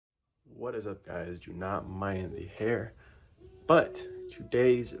What is up, guys? Do not mind the hair, but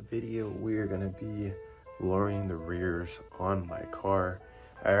today's video we're gonna be lowering the rears on my car.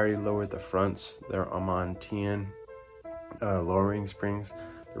 I already lowered the fronts. I'm on TN lowering springs.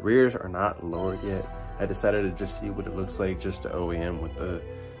 The rears are not lowered yet. I decided to just see what it looks like, just the OEM with the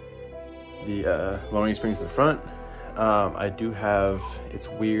lowering springs in the front. I do have, it's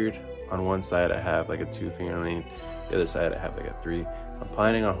weird, on one side I have like a 2-finger length, the other side I have like a 3. I'm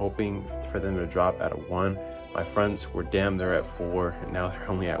planning on hoping for them to drop at a 1. My fronts were they're at 4, and now they're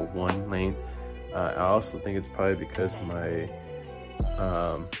only at 1 length. I also think it's probably because my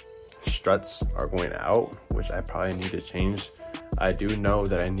struts are going out, which I probably need to change. I do know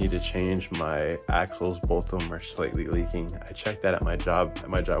that I need to change my axles. Both of them are slightly leaking. I checked that at my job.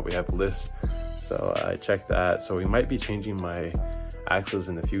 At my job we have lifts, so I checked that. So we might be changing my axles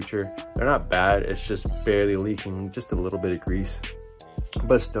in the future. They're not bad, it's just barely leaking, just a little bit of grease,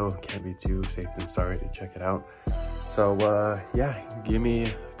 but still can't be too safe than sorry to check it out. So yeah, give me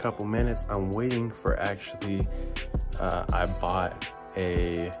a couple minutes. I'm waiting for actually I bought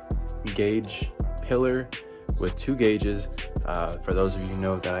a gauge pillar with 2 gauges. For those of you who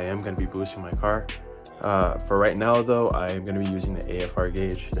know that I am going to be boosting my car. For right now though, I am going to be using the AFR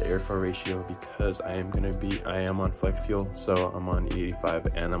gauge, the airflow ratio, because I am on flex fuel. So I'm on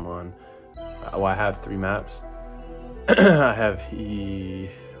E85 and I'm on, well, I have 3 maps. I have E50,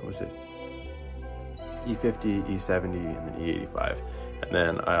 E70, and then E85. And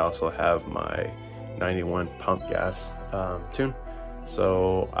then I also have my 91 pump gas tune.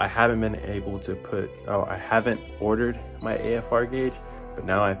 So I haven't been able to I haven't ordered my AFR gauge, but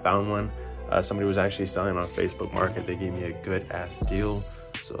now I found one. Somebody was actually selling on Facebook Market. They gave me a good ass deal.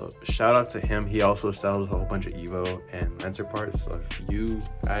 So shout out to him. He also sells a whole bunch of EVO and Lancer parts. So if you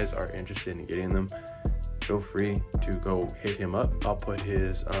guys are interested in getting them, feel free to go hit him up. I'll put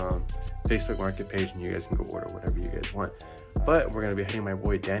his Facebook Market page and you guys can go order whatever you guys want. But we're gonna be hitting my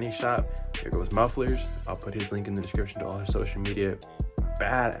boy Danny's shop. There goes Mufflers. I'll put his link in the description to all his social media.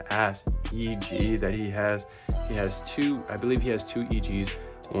 Badass EG that he has. He has 2, I believe he has 2 EGs.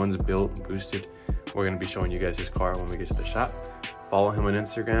 One's built and boosted. We're gonna be showing you guys his car when we get to the shop. Follow him on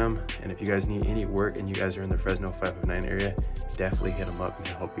Instagram, and if you guys need any work and you guys are in the Fresno 559 area, definitely hit him up and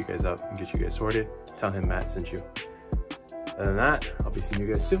he'll help you guys out and get you guys sorted. Tell him Matt sent you. Other than that, I'll be seeing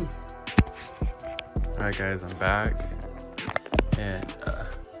you guys soon. All right, guys, I'm back, and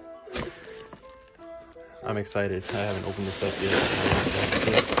I'm excited. I haven't opened this up yet.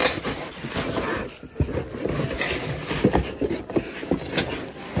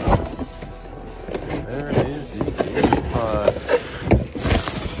 There it is, the gauge pod.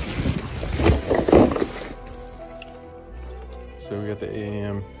 So we got the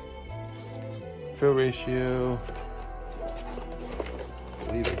AM fill ratio. I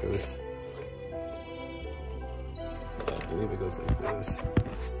believe it goes. Yeah, I believe it goes like this.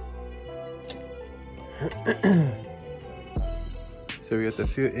 So we got the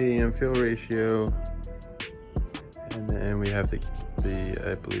AM fill ratio, and then we have the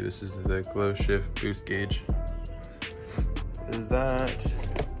I believe this is the glow shift boost gauge. What is that?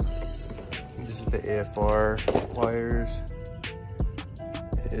 This is the AFR wires.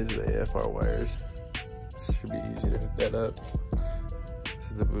 It is the AFR wires. This should be easy to hook that up.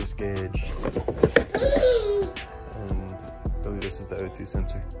 This is the boost gauge, and I believe this is the O2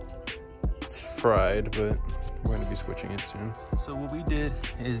 sensor. Fried, but we're going to be switching it soon. So what we did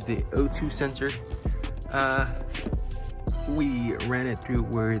is the O2 sensor, we ran it through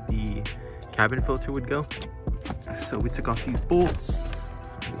where the cabin filter would go. So we took off these bolts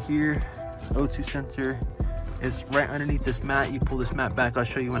here. O2 sensor is right underneath this mat. You pull this mat back. I'll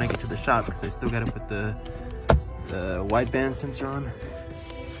show you when I get to the shop because I still got to put the wideband sensor on.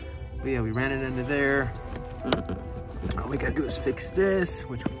 But yeah, we ran it into there. All we gotta do is fix this,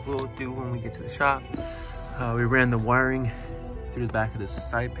 which we will do when we get to the shop. We ran the wiring through the back of this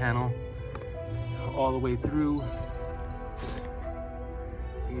side panel all the way through.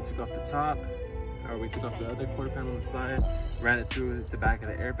 We took off the top, or we took off the other quarter panel on the side, ran it through the back of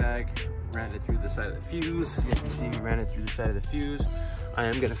the airbag, ran it through the side of the fuse. You can see we ran it through the side of the fuse. I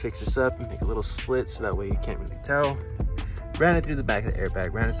am gonna fix this up and make a little slit so that way you can't really tell. Ran it through the back of the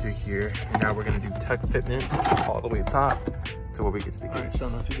airbag, ran it through here, and now we're gonna do tuck fitment all the way top to where we get to the gauge. Right, so I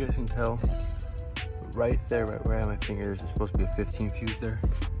don't know if you guys can tell, but right there, right where I have my fingers, there's supposed to be a 15 fuse there.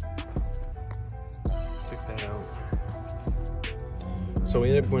 Check that out. So we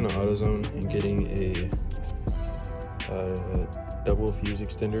ended up going to AutoZone and getting a double fuse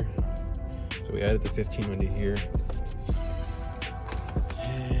extender. So we added the 15 under here.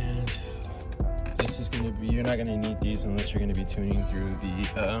 And this is going to be, you're not going to need these unless you're going to be tuning through the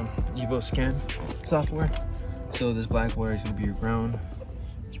EVO scan software. So this black wire is going to be your ground,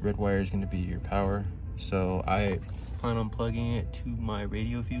 this red wire is going to be your power. So I plan on plugging it to my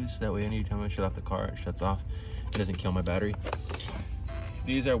radio fuse, that way anytime I shut off the car, it shuts off. It doesn't kill my battery.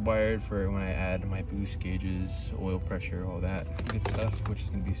 These are wired for when I add my boost gauges, oil pressure, all that good stuff, which is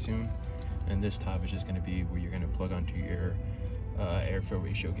going to be soon. And this top is just going to be where you're going to plug onto your airflow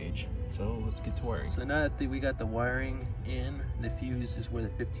ratio gauge. So let's get to wiring. So now that we got the wiring in, the fuse is where the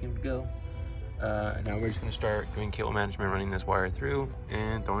 15 would go. Now we're just going to start doing cable management, running this wire through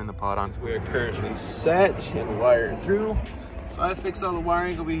and throwing the pod on. So we are currently set and wired through. So I fixed all the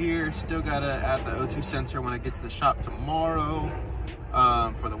wiring over here. Still got to add the O2 sensor when I get to the shop tomorrow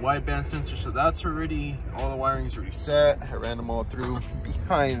for the wideband sensor. So that's already, all the wiring is already set. I ran them all through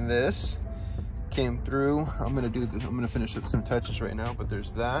behind this. Came through. I'm gonna finish up some touches right now, but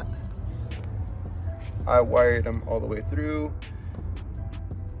there's that. I wired them all the way through.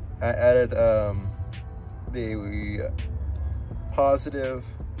 I added the positive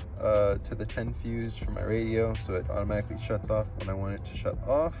to the 10 fuse for my radio, so it automatically shuts off when I want it to shut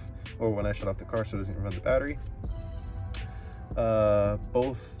off, or when I shut off the car, so it doesn't run the battery.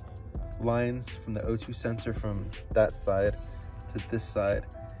 Both lines from the O2 sensor from that side to this side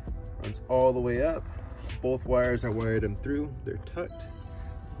runs all the way up. Both wires, I wired them through. They're tucked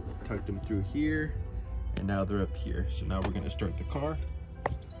them through here, and now they're up here. So now we're gonna start the car.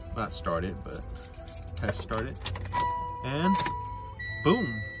 Not start it, but test start it. And boom,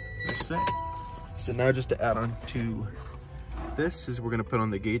 they're set. So now just to add on to this is we're gonna put on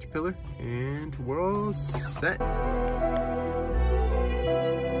the gauge pillar, and we're all set.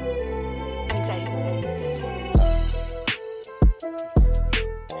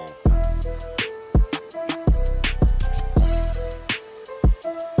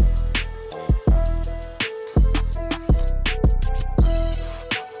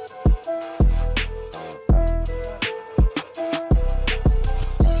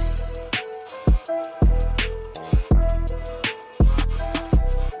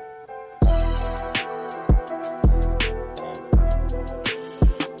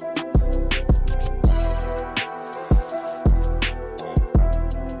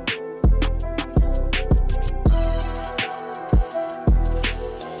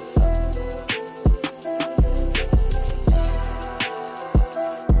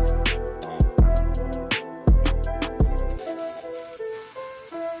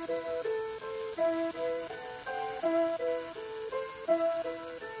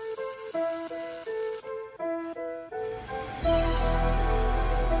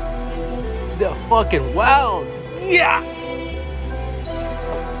 The fucking wilds, yeah.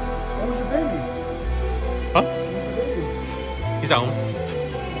 Where's your baby? Huh? Where's your baby? He's at home.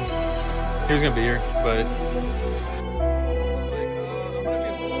 He was gonna be here, but